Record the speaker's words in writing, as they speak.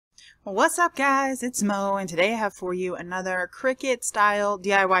What's up guys, it's Mo, and today I have for you another Cricut style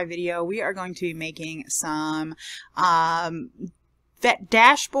DIY video. We are going to be making some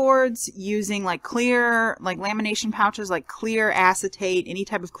dashboards using like clear, like lamination pouches, like clear acetate, any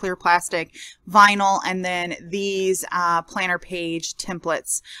type of clear plastic, vinyl, and then these planner page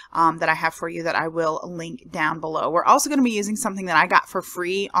templates that I have for you that I will link down below. We're also going to be using something that I got for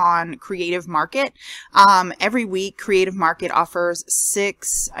free on Creative Market. Every week Creative Market offers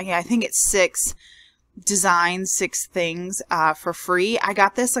six designs, 6 things for free. I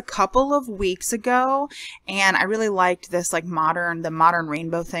got this a couple of weeks ago and I really liked this like the modern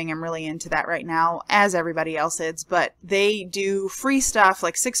rainbow thing. I'm really into that right now, as everybody else is, but they do free stuff,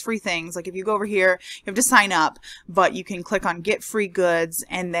 like 6 free things. Like if you go over here, you have to sign up, but you can click on get free goods,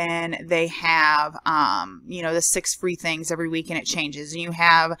 and then they have you know, the 6 free things every week, and it changes, and you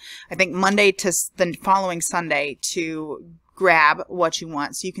have, I think, Monday to the following Sunday to grab what you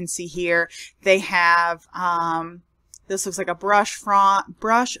want. So you can see here they have this looks like a brush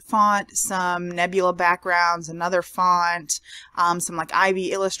font, some nebula backgrounds, another font, some like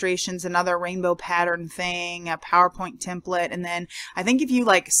ivy illustrations, another rainbow pattern thing, a PowerPoint template, and then I think if you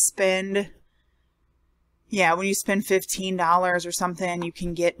like spend, yeah, when you spend $15 or something, you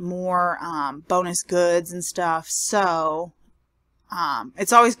can get more bonus goods and stuff. So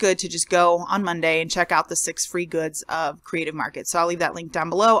it's always good to just go on Monday and check out the 6 free goods of Creative Market. So I'll leave that link down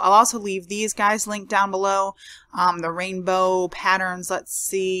below. I'll also leave these guys linked down below. The rainbow patterns, let's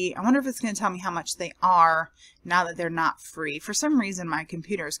see. I wonder if it's going to tell me how much they are now that they're not free. For some reason, my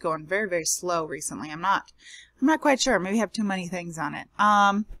computer is going very, very slow recently. I'm not quite sure. Maybe I have too many things on it.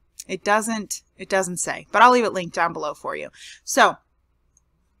 It doesn't say, but I'll leave it linked down below for you. So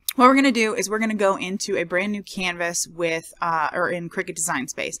what we're going to do is we're going to go into a brand new canvas with, or in Cricut Design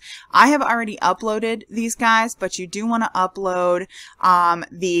Space. I have already uploaded these guys, but you do want to upload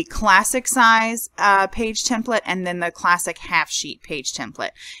the classic size page template and then the classic half sheet page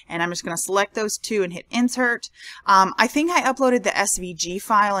template. And I'm just going to select those two and hit insert. I think I uploaded the SVG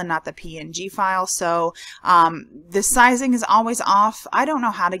file and not the PNG file, so the sizing is always off. I don't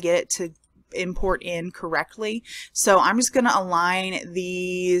know how to get it to import in correctly, so I'm just going to align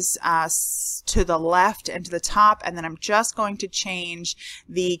these to the left and to the top, and then I'm just going to change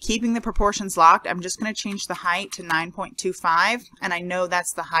the keeping the proportions locked. I'm just going to change the height to 9.25, and I know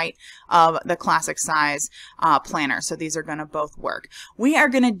that's the height of the classic size planner, so these are going to both work. We are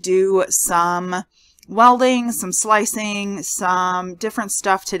going to do some welding, some slicing, some different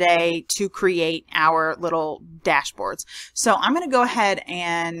stuff today to create our little dashboards. So I'm going to go ahead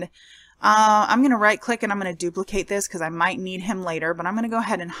and I'm going to right click and I'm going to duplicate this because I might need him later, but I'm going to go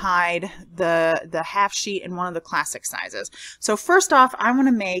ahead and hide the half sheet in one of the classic sizes. So first off, I want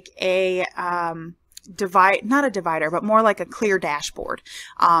to make a not a divider, but more like a clear dashboard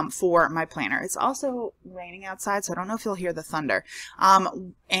for my planner. It's also raining outside, so I don't know if you'll hear the thunder.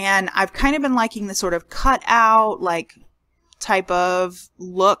 And I've kind of been liking the sort of cut out, like type of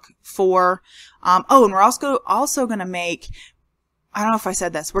look for, oh, and we're also going to make, I don't know if I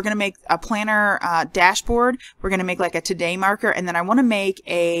said this, we're going to make a planner dashboard. We're going to make like a today marker, and then I want to make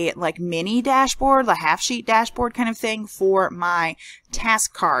a like mini dashboard, a half sheet dashboard kind of thing for my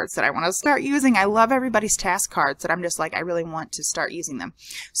task cards that I want to start using. I love everybody's task cards that I'm just like, I really want to start using them.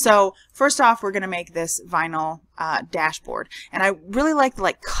 So first off, we're going to make this vinyl dashboard, and I really like the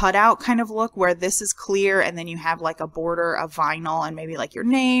like cutout kind of look where this is clear and then you have like a border of vinyl and maybe like your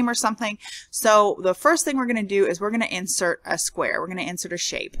name or something. So the first thing we're going to do is we're going to insert a square. We're going to insert a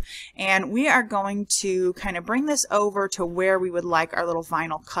shape, and we are going to kind of bring this over to where we would like our little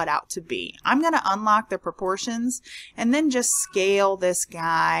vinyl cutout to be. I'm going to unlock the proportions and then just scale this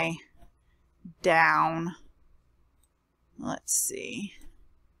guy down. Let's see.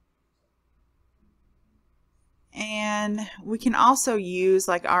 And we can also use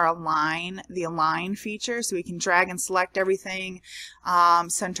like our the align feature, so we can drag and select everything,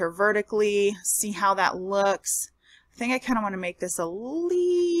 center vertically, see how that looks. I think I kind of want to make this a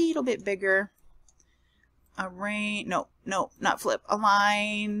little bit bigger. No, not flip.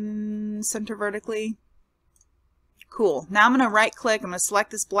 Align, center vertically. Cool. Now I'm going to right click. I'm going to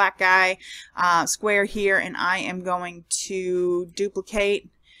select this black guy, square here, and I am going to duplicate.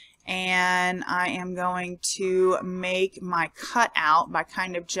 And I am going to make my cutout by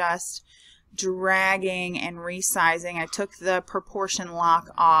kind of just dragging and resizing. I took the proportion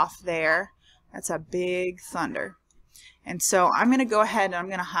lock off there. That's a big thunder. And so I'm going to go ahead and I'm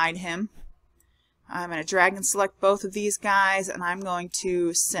going to hide him. I'm going to drag and select both of these guys, and I'm going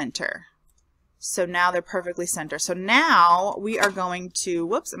to center. So now they're perfectly centered. So now we are going to,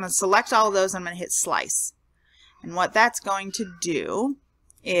 whoops, I'm going to select all of those. I'm going to hit slice. And what that's going to do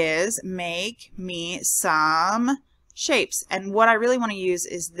is make me some shapes. And what I really want to use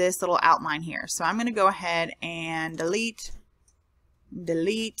is this little outline here. So I'm going to go ahead and delete.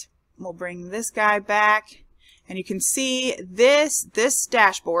 We'll bring this guy back. And you can see this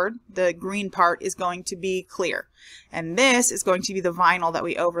dashboard, the green part, is going to be clear. And this is going to be the vinyl that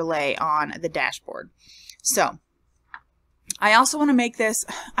we overlay on the dashboard. So I also want to make this,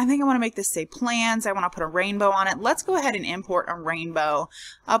 I think I want to make this say plans. I want to put a rainbow on it. Let's go ahead and import a rainbow.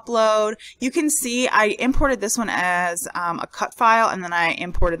 Upload. You can see I imported this one as a cut file, and then I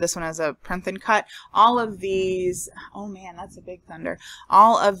imported this one as a print and cut. All of these, oh man, that's a big thunder.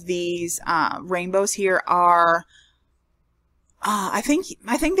 All of these rainbows here are I think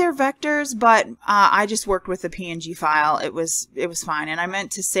they're vectors, but I just worked with the PNG file. It was fine, and I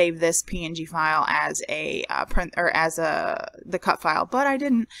meant to save this PNG file as a print or as the cut file, but I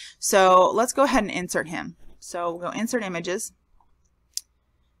didn't. So let's go ahead and insert him. So we'll go insert images,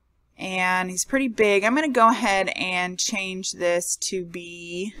 and he's pretty big. I'm going to go ahead and change this to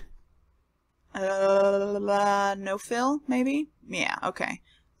be no fill, maybe. Yeah, okay.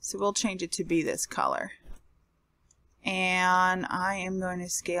 So we'll change it to be this color. And I am going to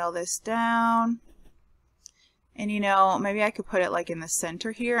scale this down. And you know, maybe I could put it like in the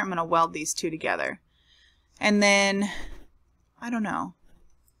center here. I'm going to weld these two together. And then, I don't know.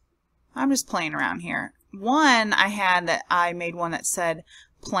 I'm just playing around here. One I made one that said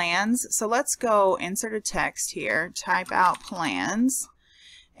plans. So let's go insert a text here. Type out plans.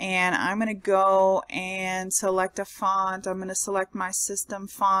 And I'm going to go and select a font. I'm going to select my system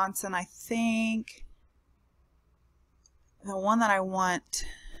fonts, and I think the one that I want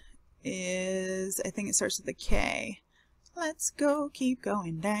is, I think it starts with a K. Let's go, keep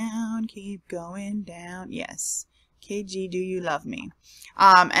going down, keep going down. Yes. KG, do you love me?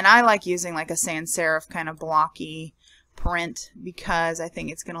 And I like using like a sans serif kind of blocky print because I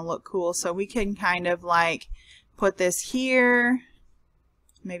think it's going to look cool. So we can kind of like put this here,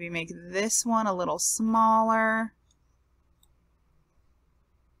 maybe make this one a little smaller.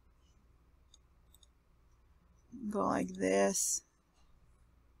 Go like this.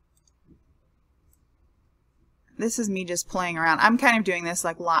 This is me just playing around. I'm kind of doing this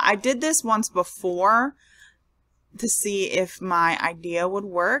like I did this once before to see if my idea would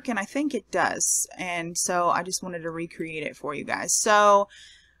work, and I think it does. And so I just wanted to recreate it for you guys. So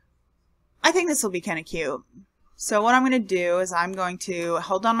I think this will be kind of cute. So what I'm going to do is I'm going to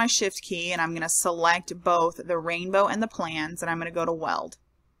hold on my shift key, and I'm going to select both the rainbow and the plans, and I'm going to go to weld.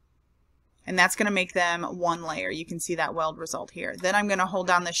 And that's going to make them one layer. You can see that weld result here. Then I'm going to hold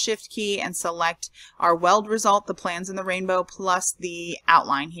down the shift key and select our weld result, the plans and the rainbow, plus the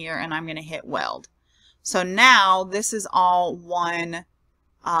outline here, and I'm going to hit weld. So now this is all one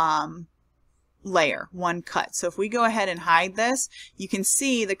layer, one cut. So if we go ahead and hide this, you can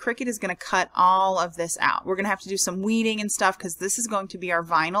see the Cricut is going to cut all of this out. We're going to have to do some weeding and stuff because this is going to be our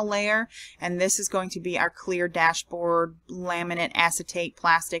vinyl layer, and this is going to be our clear dashboard, laminate, acetate,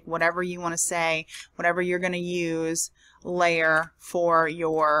 plastic, whatever you want to say, whatever you're going to use layer for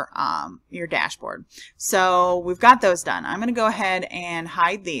your dashboard. So we've got those done. I'm going to go ahead and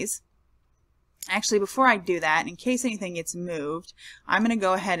hide these. Actually, before I do that, in case anything gets moved, I'm going to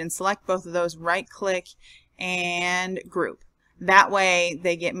go ahead and select both of those, right click and group. That way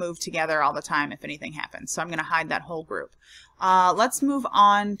they get moved together all the time if anything happens. So I'm going to hide that whole group. Let's move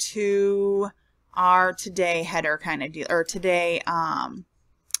on to our today header kind of deal, or today,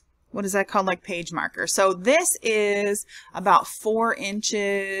 what is that called, like page marker. So this is about 4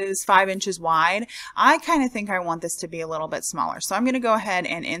 inches, 5 inches wide. I kind of think I want this to be a little bit smaller. So I'm going to go ahead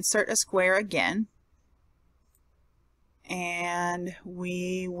and insert a square again. And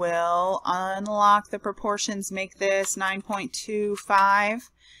we will unlock the proportions, make this 9.25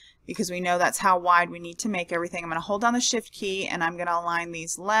 because we know that's how wide we need to make everything. I'm going to hold down the shift key, and I'm going to align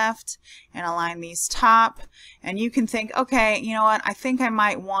these left and align these top. And you can think, okay, you know what, I think I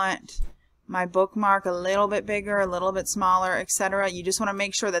might want my bookmark a little bit bigger, a little bit smaller, etc. You just want to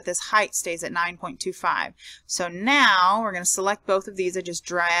make sure that this height stays at 9.25. So now we're going to select both of these. I just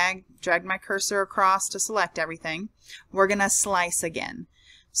dragged my cursor across to select everything. We're going to slice again.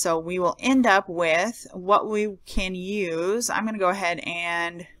 So we will end up with what we can use. I'm going to go ahead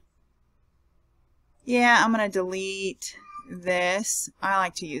and I'm going to delete this.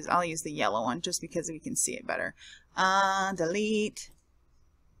 I'll use the yellow one just because we can see it better. Delete.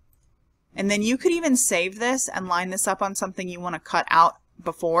 And then you could even save this and line this up on something you want to cut out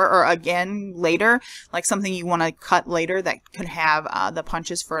before or again later, like something you want to cut later that could have the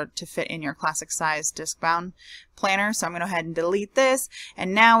punches to fit in your classic size disc bound planner. So I'm going to go ahead and delete this.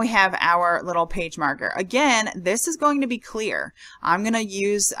 And now we have our little page marker. Again, this is going to be clear. I'm going to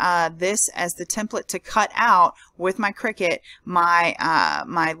use this as the template to cut out with my Cricut I'm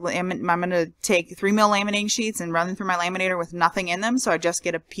going to take 3mm laminating sheets and run them through my laminator with nothing in them. So I just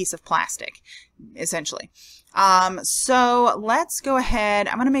get a piece of plastic, essentially. So let's go ahead.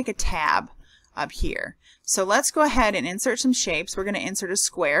 I'm going to make a tab up here. So let's go ahead and insert some shapes. We're going to insert a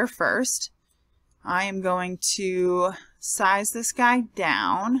square first. I am going to size this guy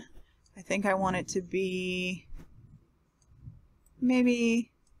down. I think I want it to be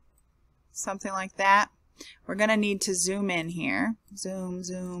maybe something like that. We're going to need to zoom in here. Zoom,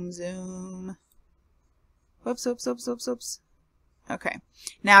 zoom, zoom. Whoops, whoops, whoops, whoops, whoops. Okay.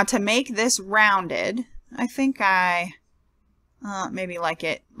 Now to make this rounded, I think I maybe like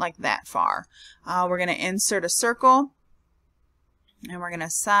it like that far. We're going to insert a circle, and we're going to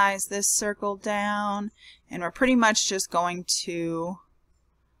size this circle down, and we're pretty much just going to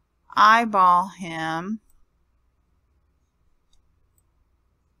eyeball him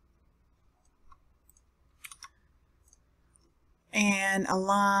and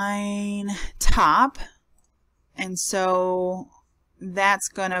align top. And so that's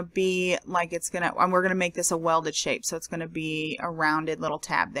going to be like it's going to, and we're going to make this a welded shape. So it's going to be a rounded little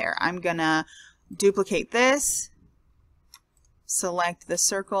tab there. I'm going to duplicate this, select the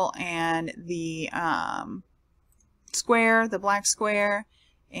circle and the square, the black square,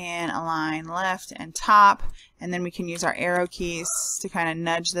 and align left and top. And then we can use our arrow keys to kind of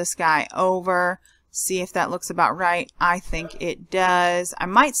nudge this guy over. See if that looks about right. I think it does. I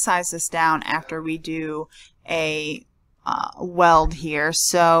might size this down after we do a weld here.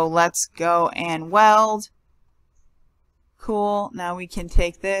 So let's go and weld. Cool. Now we can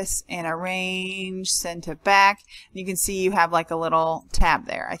take this and arrange, send to back. You can see you have like a little tab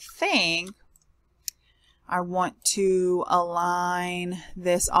there. I think I want to align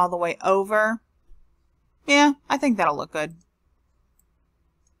this all the way over. Yeah, I think that'll look good.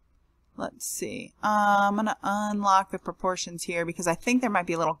 Let's see. I'm going to unlock the proportions here because I think there might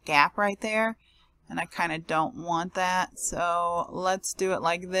be a little gap right there, and I kind of don't want that. So let's do it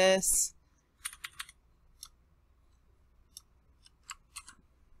like this.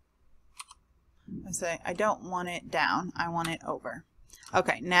 I say I don't want it down. I want it over.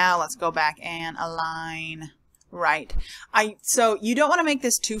 Okay, now let's go back and align right. So you don't want to make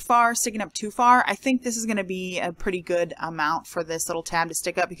this too far, sticking up too far. I think this is going to be a pretty good amount for this little tab to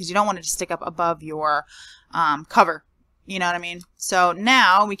stick up because you don't want it to stick up above your cover. You know what I mean? So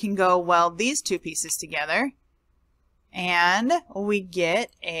now we can go weld these two pieces together and we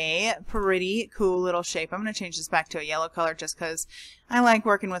get a pretty cool little shape. I'm going to change this back to a yellow color just because I like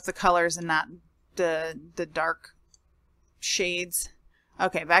working with the colors and not the dark shades.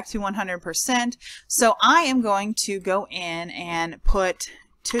 Okay, back to 100%. So I am going to go in and put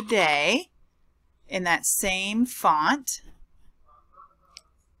today in that same font.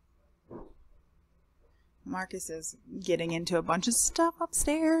 Marcus is getting into a bunch of stuff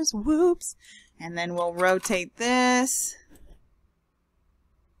upstairs. Whoops. And then we'll rotate this.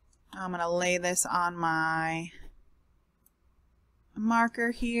 I'm going to lay this on my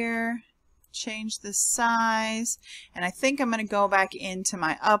marker here. Change the size, and I think I'm going to go back into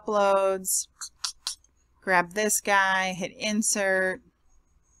my uploads, grab this guy, hit insert,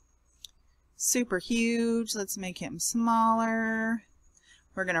 super huge. Let's make him smaller.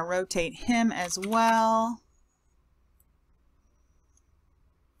 We're going to rotate him as well,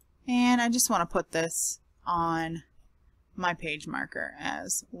 and I just want to put this on my page marker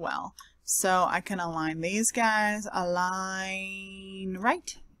as well. So I can align these guys, align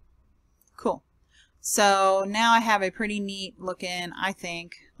right. Cool. So now I have a pretty neat looking, I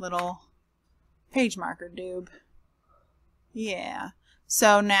think, little page marker doob. Yeah.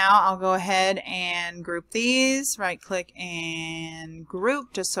 So now I'll go ahead and group these, right click and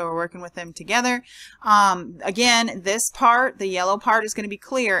group, just so we're working with them together. Again, this part, the yellow part, is going to be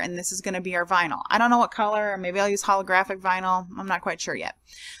clear, and this is going to be our vinyl. I don't know what color, or maybe I'll use holographic vinyl. I'm not quite sure yet.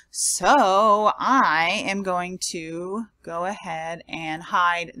 So I am going to go ahead and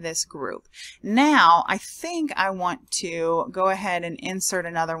hide this group. Now I think I want to go ahead and insert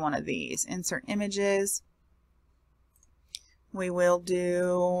another one of these. Insert images. We will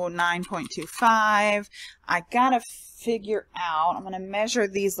do 9.25. I gotta figure out, I'm gonna measure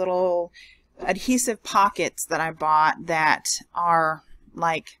these little adhesive pockets that I bought that are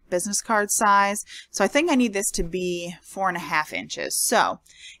like business card size. So I think I need this to be 4.5 inches. So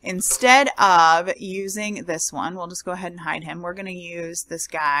instead of using this one, we'll just go ahead and hide him. We're going to use this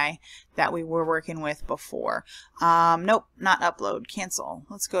guy that we were working with before. Nope, not upload, cancel.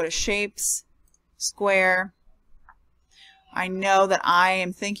 Let's go to shapes, square, I know that I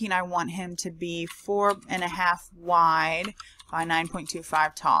am thinking I want him to be 4.5 wide by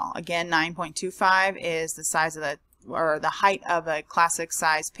 9.25 tall. Again, 9.25 is the size of the height of a classic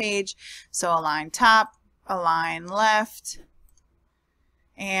size page. So align top, align left.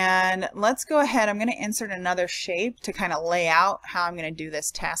 And let's go ahead. I'm going to insert another shape to kind of lay out how I'm going to do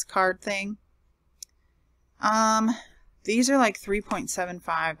this task card thing. These are like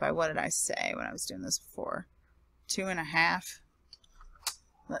 3.75 by, what did I say when I was doing this before? 2.5.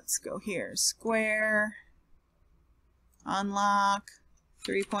 Let's go here. Square, unlock,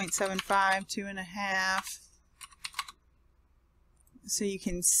 3.75, 2.5. So you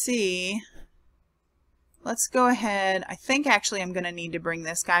can see, let's go ahead. I think actually I'm going to need to bring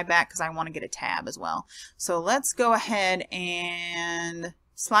this guy back because I want to get a tab as well. So let's go ahead and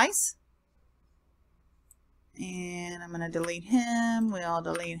slice. And I'm going to delete him. We'll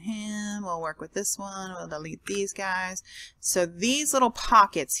delete him. We'll work with this one. We'll delete these guys. So these little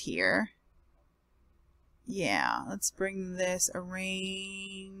pockets here. Yeah, let's bring this,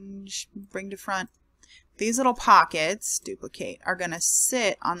 arrange, bring to front. These little pockets, duplicate, are going to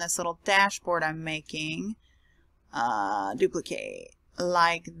sit on this little dashboard I'm making. Duplicate,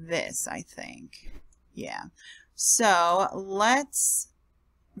 like this, I think. Yeah. So let's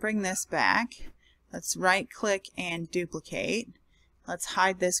bring this back. Let's right click and duplicate. Let's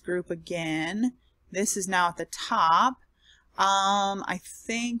hide this group again. This is now at the top. I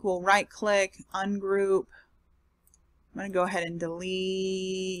think we'll right click, ungroup. I'm going to go ahead and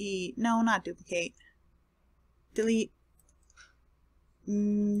delete. No, not duplicate. Delete.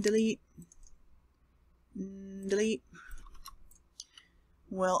 Delete. Delete.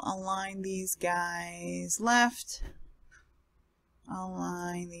 We'll align these guys left.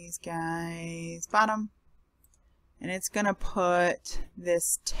 Align these guys bottom, and it's going to put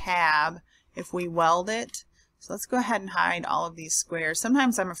this tab if we weld it. So let's go ahead and hide all of these squares.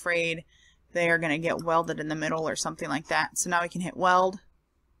 Sometimes I'm afraid they are going to get welded in the middle or something like that. So now we can hit weld,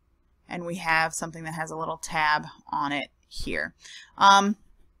 and we have something that has a little tab on it here. I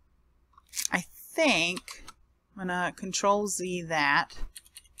think I'm going to Control Z that.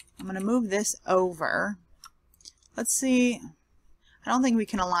 I'm going to move this over. Let's see. I don't think we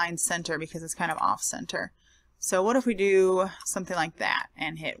can align center because it's kind of off center. So what if we do something like that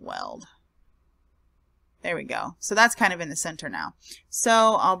and hit weld? There we go. So that's kind of in the center now.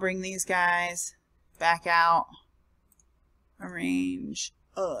 So I'll bring these guys back out, arrange,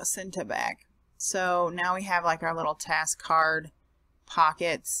 center back. So now we have like our little task card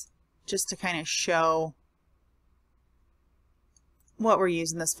pockets just to kind of show what we're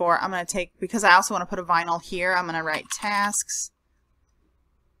using this for. I'm going to take, because I also want to put a vinyl here, I'm going to write tasks.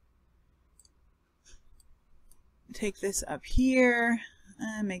 Take this up here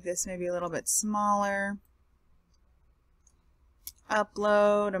and make this maybe a little bit smaller.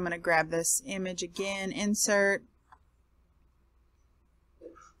 Upload. I'm going to grab this image again, insert.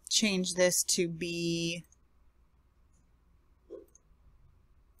 Change this to be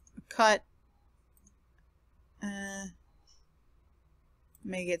a cut.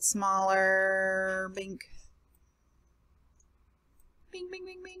 Make it smaller. Bink. Bink, bink,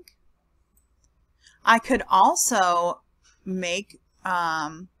 bink, bink. I could also make,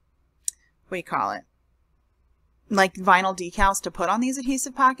 what do you call it? Like vinyl decals to put on these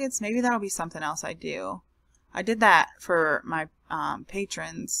adhesive pockets. Maybe that'll be something else I do. I did that for my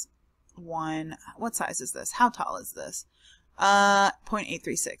patrons one. What size is this? How tall is this?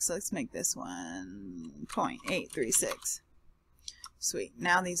 0.836. So let's make this one 0.836. Sweet.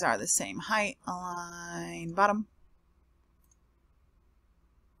 Now these are the same height. Align bottom.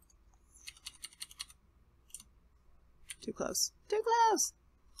 Too close. Too close.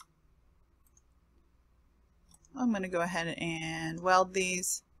 I'm going to go ahead and weld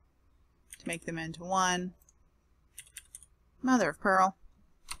these to make them into one. Mother of pearl.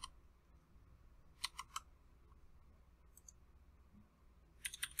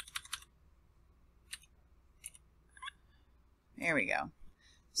 There we go.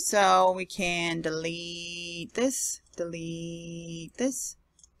 So we can delete this, delete this,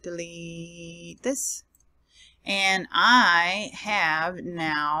 delete this. And I have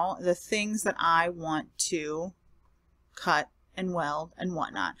now the things that I want to cut and weld and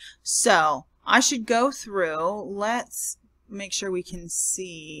whatnot. So I should go through. Let's make sure we can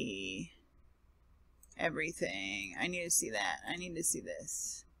see everything. I need to see that. I need to see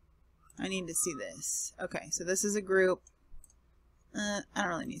this. I need to see this. Okay, so this is a group. I don't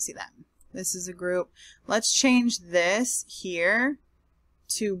really need to see that. This is a group. Let's change this here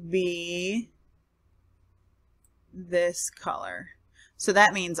to be this color. So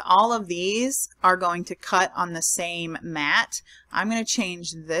that means all of these are going to cut on the same mat. I'm going to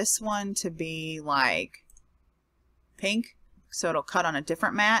change this one to be like pink, so it'll cut on a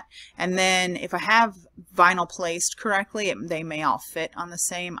different mat. And then if I have vinyl placed correctly, they may all fit on the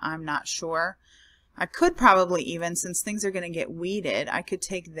same. I'm not sure. I could probably even, since things are going to get weeded, I could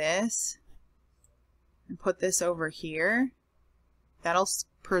take this and put this over here. That'll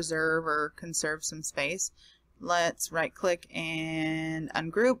preserve or conserve some space. Let's right click and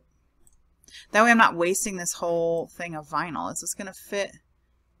ungroup. That way I'm not wasting this whole thing of vinyl. Is this going to fit?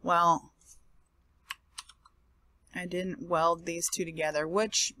 Well, I didn't weld these two together,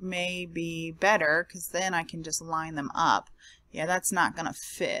 which may be better because then I can just line them up. Yeah, that's not going to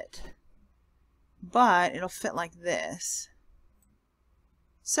fit, but it'll fit like this.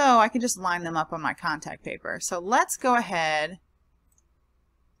 So I can just line them up on my contact paper. So let's go ahead.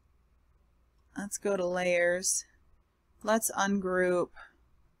 Let's go to layers. Let's ungroup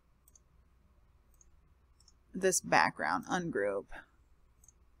this background. Ungroup.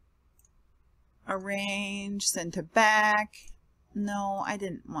 Arrange, send to back. No, I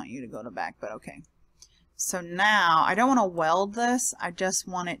didn't want you to go to back, but okay. So now I don't want to weld this. I just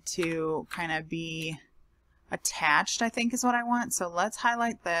want it to kind of be attached, I think is what I want. So let's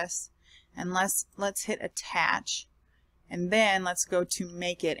highlight this and let's hit attach. And then let's go to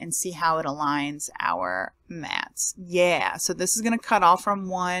make it and see how it aligns our mats. Yeah, so this is going to cut off from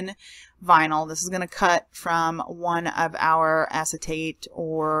one vinyl. This is going to cut from one of our acetate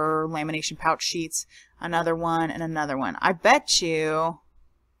or lamination pouch sheets, another one, and another one. I bet you,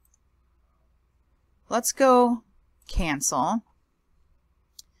 let's go cancel.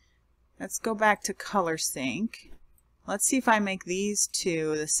 Let's go back to color sync. Let's see if I make these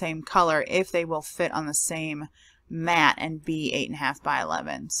two the same color, if they will fit on the same mat and be 8.5 by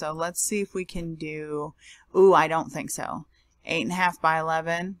 11. So let's see if we can do, ooh, I don't think so. 8.5 by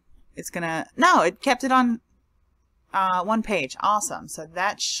 11. It's gonna, no, it kept it on one page. Awesome. So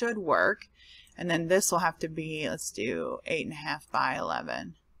that should work. And then this will have to be, let's do 8.5 by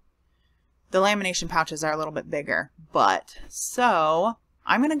 11. The lamination pouches are a little bit bigger, but so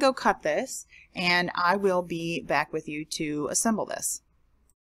I'm going to go cut this and I will be back with you to assemble this.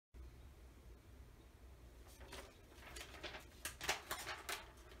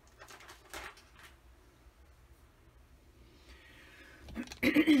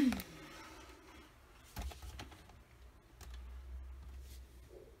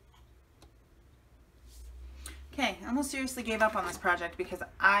 Okay, I almost seriously gave up on this project because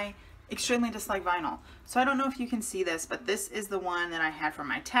I extremely dislike vinyl. So I don't know if you can see this, but this is the one that I had for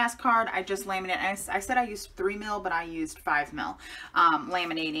my task card. I just laminated, I said I used 3 mil, but I used 5 mil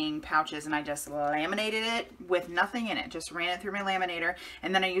laminating pouches, and I just laminated it with nothing in it. Just ran it through my laminator,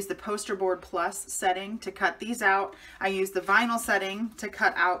 and then I used the poster board plus setting to cut these out. I used the vinyl setting to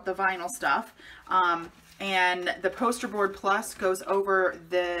cut out the vinyl stuff, and the poster board plus goes over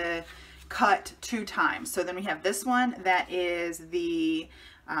the cut 2 times. So then we have this one that is the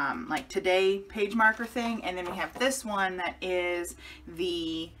like today page marker thing, and then we have this one that is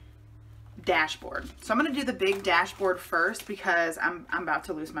the dashboard. So I'm going to do the big dashboard first because I'm about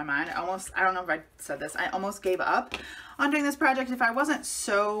to lose my mind. I don't know if I said this, I almost gave up on doing this project. If I wasn't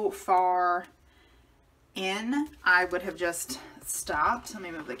so far in, I would have just stopped. Let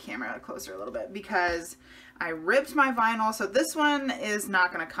me move the camera closer a little bit because I ripped my vinyl. So this one is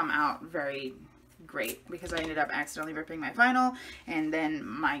not going to come out very great because I ended up accidentally ripping my vinyl, and then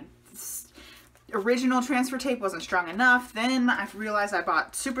my original transfer tape wasn't strong enough. Then I realized I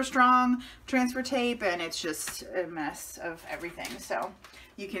bought super strong transfer tape, and it's just a mess of everything. So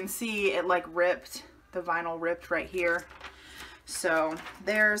you can see it like ripped, the vinyl ripped right here. So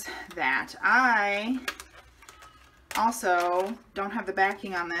there's that. I also don't have the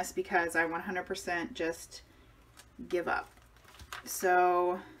backing on this because I 100% just give up.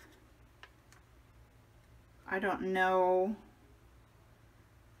 So I don't know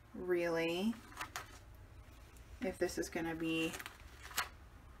really if this is going to be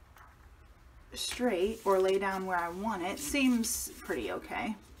straight or lay down where I want it. Seems pretty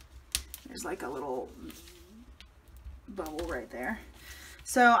okay. There's like a little bubble right there.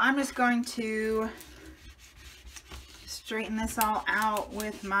 So I'm just going to straighten this all out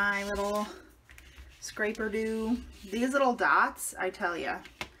with my little scraper-do. These little dots, I tell ya,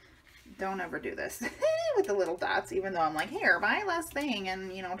 don't ever do this with the little dots, even though I'm like, here, buy less thing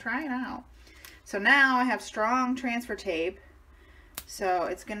and, you know, try it out. So now I have strong transfer tape, so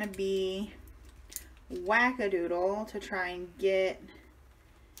it's going to be whack-a-doodle to try and get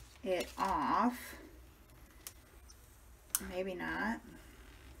it off. Maybe not.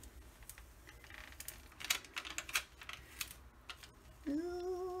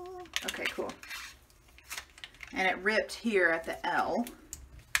 and it ripped here at the L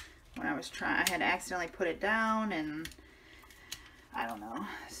when I was trying. I had accidentally put it down, and I don't know.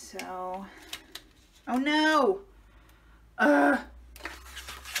 So, oh no! I'm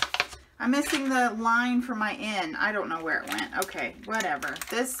missing the line for my N. I don't know where it went. Okay, whatever.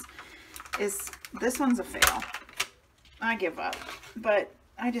 This one's a fail. I give up. But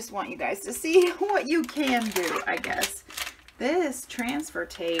I just want you guys to see what you can do, I guess. This transfer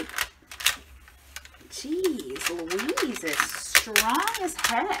tape, geez Louise, is strong as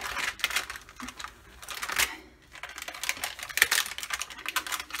heck.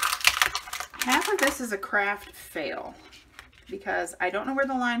 Half of this is a craft fail because I don't know where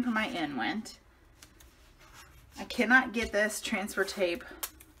the line for my N went. I cannot get this transfer tape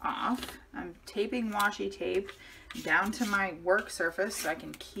off. I'm taping washi tape down to my work surface so I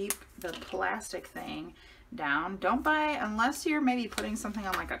can keep the plastic thing down. Don't buy, unless you're maybe putting something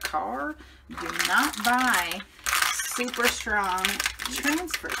on like a car, do not buy super strong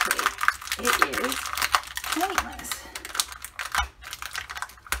transfer tape. It is pointless.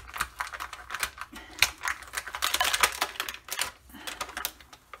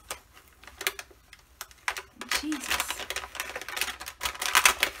 Jesus.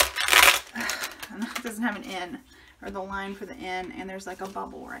 And that doesn't have an N, or the line for the N, and there's like a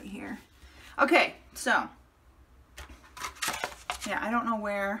bubble right here. Okay, so yeah, I don't know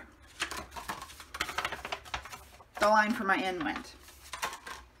where the line for my N went.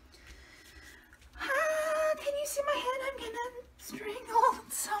 Can you see my head? I'm gonna strangle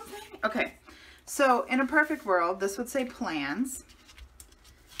something. Okay, so in a perfect world, this would say plans.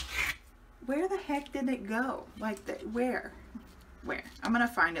 Where the heck did it go? Like, where? Where? I'm gonna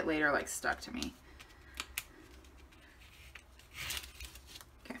find it later, like stuck to me.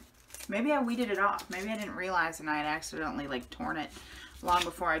 Maybe I weeded it off. Maybe I didn't realize and I had accidentally like torn it long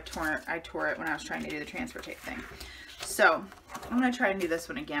before I tore it when I was trying to do the transfer tape thing. So I'm going to try and do this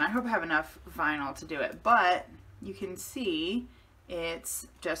one again. I hope I have enough vinyl to do it, but you can see it's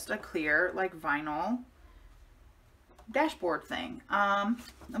just a clear like vinyl dashboard thing.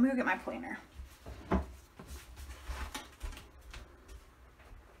 Let me go get my planer.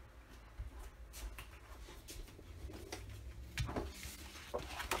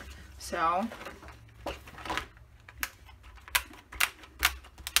 So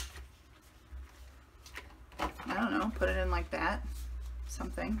I don't know, put it in like that,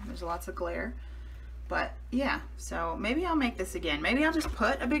 something. There's lots of glare, but yeah, so maybe I'll make this again. Maybe I'll just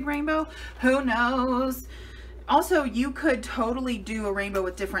put a big rainbow, who knows. Also, you could totally do a rainbow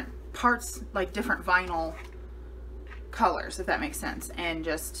with different parts, like different vinyl colors, if that makes sense, and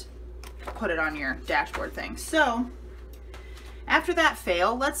just put it on your dashboard thing. So after that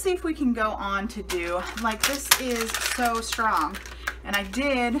fail, let's see if we can go on to do, like, this is so strong. And I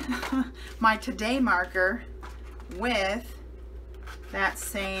did my today marker with that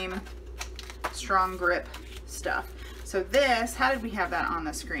same strong grip stuff. So this, how did we have that on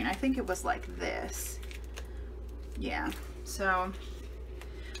the screen? I think it was like this. Yeah, so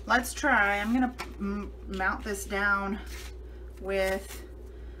let's try. I'm gonna mount this down with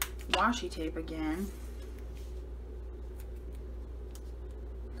washi tape again.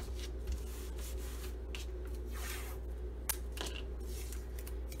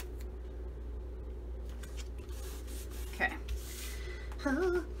 Okay.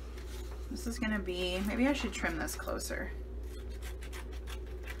 This is gonna be, maybe I should trim this closer.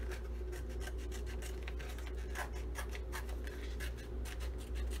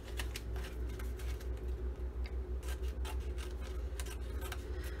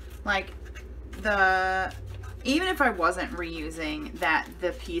 Like even if I wasn't reusing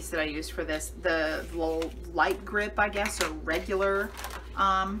the piece that I used for this, the little light grip, I guess, or regular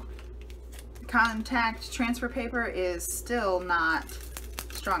contact transfer paper is still not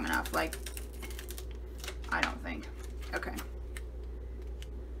strong enough. Like, I don't think. Okay.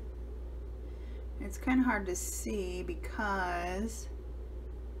 It's kind of hard to see because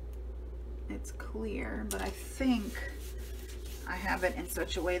it's clear, but I think I have it in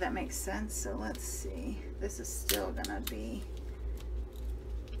such a way that makes sense. So let's see. This is still gonna be,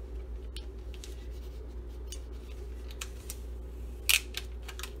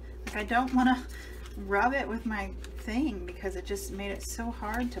 like, I don't want to rub it with my thing because it just made it so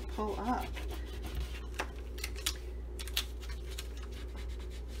hard to pull up.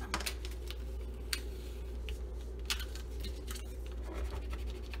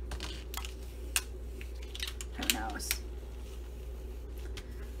 Who knows?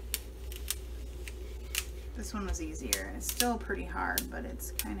 This one was easier. It's still pretty hard, but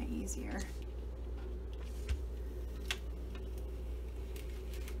it's kind of easier.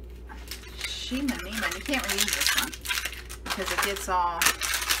 Shima Nima. You can't reuse this one because it gets all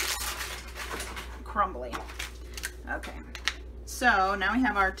crumbly. Okay, so now we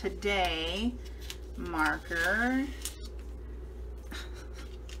have our today marker.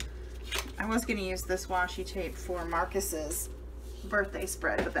 I was going to use this washi tape for Marcus's birthday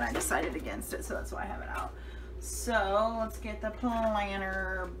spread, but then I decided against it, so that's why I have it out. So let's get the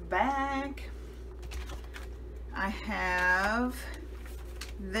planner back. I have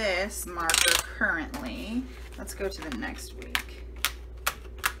this marker currently. Let's go to the next week.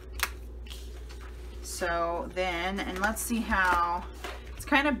 So then, and let's see how, it's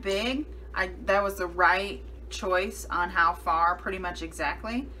kind of big. That was the right choice on how far, pretty much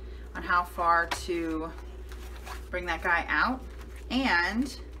exactly, on how far to bring that guy out.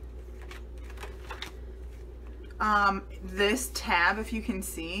 And this tab, if you can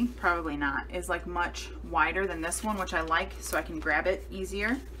see, probably not, is like much wider than this one, which I like, so I can grab it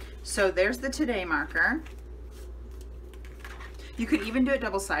easier. So there's the today marker. You could even do it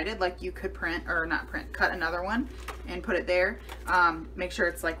double-sided, like you could print, or not print, cut another one and put it there. Make sure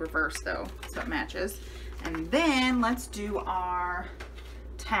it's like reversed though, so it matches. And then let's do our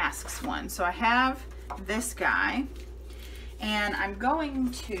tasks one. So I have this guy, and I'm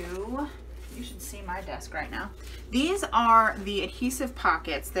going to, you should see my desk right now. These are the adhesive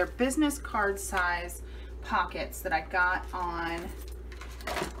pockets. They're business card size pockets that I got on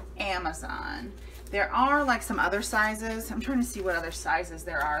Amazon. There are like some other sizes. I'm trying to see what other sizes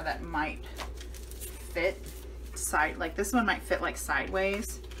there are that might fit side, like this one might fit like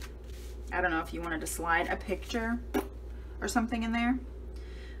sideways. I don't know if you wanted to slide a picture or something in there.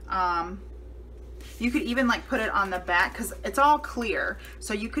 You could even like put it on the back because it's all clear.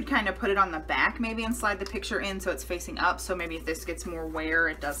 So you could kind of put it on the back maybe and slide the picture in so it's facing up. So maybe if this gets more wear,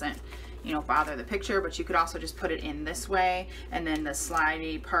 it doesn't, you know, bother the picture. But you could also just put it in this way, and then the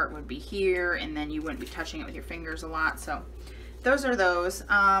slidey part would be here, and then you wouldn't be touching it with your fingers a lot. So those are those.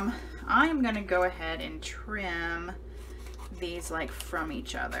 I'm gonna go ahead and trim these like from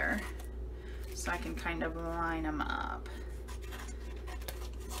each other so I can kind of line them up.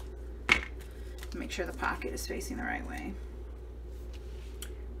 Make sure the pocket is facing the right way.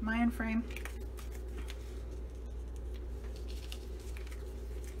 Am I in frame?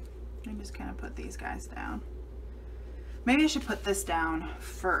 I just kind of put these guys down. Maybe I should put this down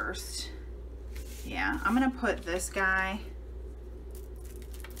first. Yeah, I'm gonna put this guy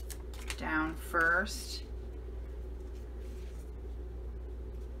down first.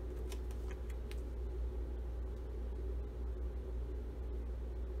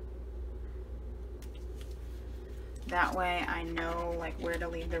 That way I know like where to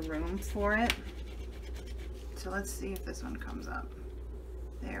leave the room for it. So let's see if this one comes up.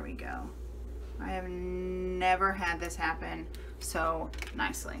 There we go. I have never had this happen so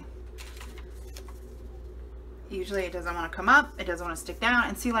nicely. Usually it doesn't want to come up, it doesn't want to stick down,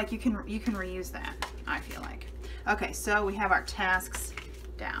 and see, like you can reuse that, I feel like. Okay, so we have our tasks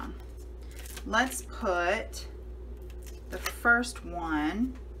down. Let's put the first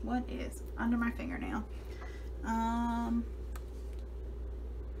one, what is under my fingernail?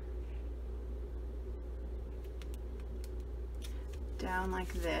 Down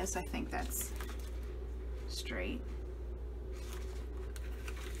like this. I think that's straight.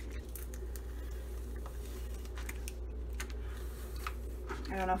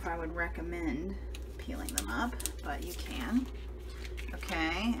 I don't know if I would recommend peeling them up, but you can.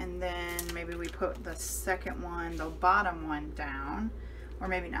 Okay, and then maybe we put the second one, the bottom one down, or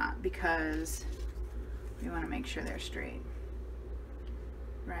maybe not, because we want to make sure they're straight,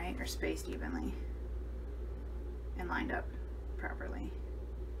 right? Or spaced evenly and lined up properly.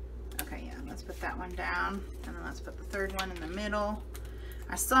 Okay, yeah, let's put that one down, and then let's put the third one in the middle.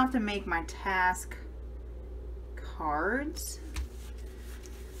 I still have to make my task cards.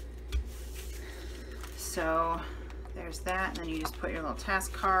 So there's that, and then you just put your little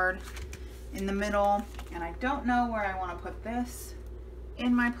task card in the middle. And I don't know where I want to put this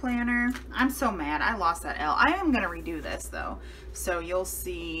in my planner. I'm so mad I lost that L. I am gonna redo this though, so you'll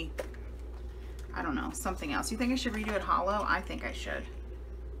see, I don't know, something else. You think I should redo it hollow? I think I should.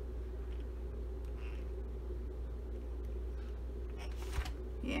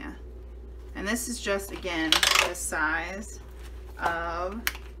 Yeah, and this is just, again, the size of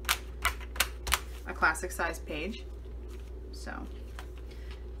a classic size page. So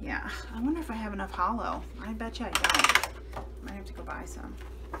yeah, I wonder if I have enough hollow. I bet you I don't. Might have to go buy some.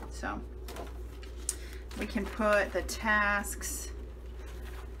 So we can put the tasks,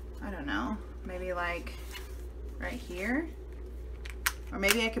 I don't know, maybe like right here, or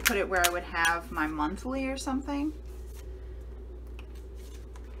maybe I could put it where I would have my monthly or something.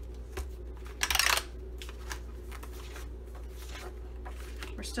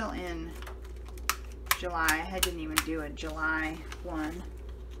 still in July. I didn't even do a July one.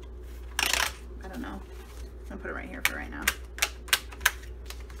 I don't know. I'm gonna put it right here for right now.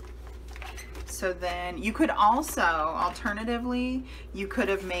 So then you could also, alternatively, you could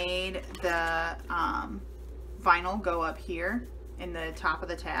have made the vinyl go up here in the top of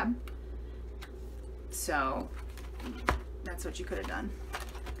the tab. So that's what you could have done.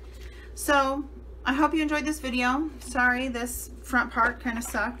 So I hope you enjoyed this video. Sorry, this front part kind of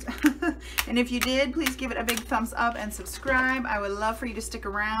sucked. And if you did, please give it a big thumbs up and subscribe. I would love for you to stick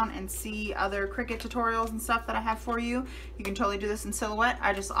around and see other Cricut tutorials and stuff that I have for you. You can totally do this in silhouette.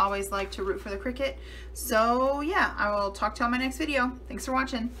 I just always like to root for the Cricut. So yeah, I will talk to you on my next video. Thanks for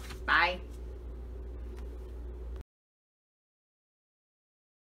watching. Bye.